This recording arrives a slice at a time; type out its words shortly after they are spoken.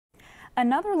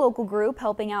Another local group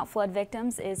helping out flood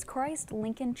victims is Christ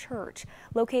Lincoln Church.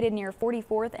 Located near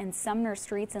 44th and Sumner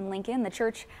Streets in Lincoln, the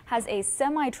church has a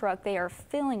semi-truck they are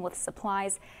filling with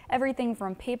supplies. Everything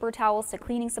from paper towels to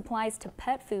cleaning supplies to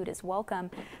pet food is welcome.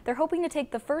 They're hoping to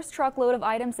take the first truckload of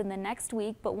items in the next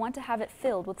week, but want to have it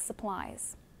filled with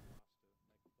supplies.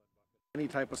 Any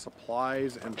type of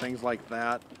supplies and things like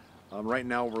that. Right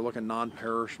now we're looking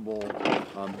non-perishable,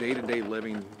 day-to-day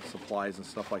living supplies and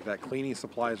stuff like that. Cleaning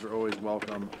supplies are always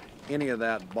welcome. Any of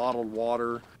that, bottled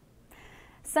water.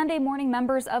 Sunday morning,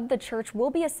 members of the church will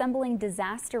be assembling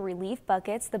disaster relief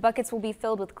buckets. The buckets will be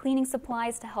filled with cleaning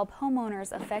supplies to help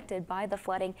homeowners affected by the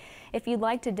flooding. If you'd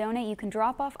like to donate, you can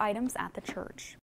drop off items at the church.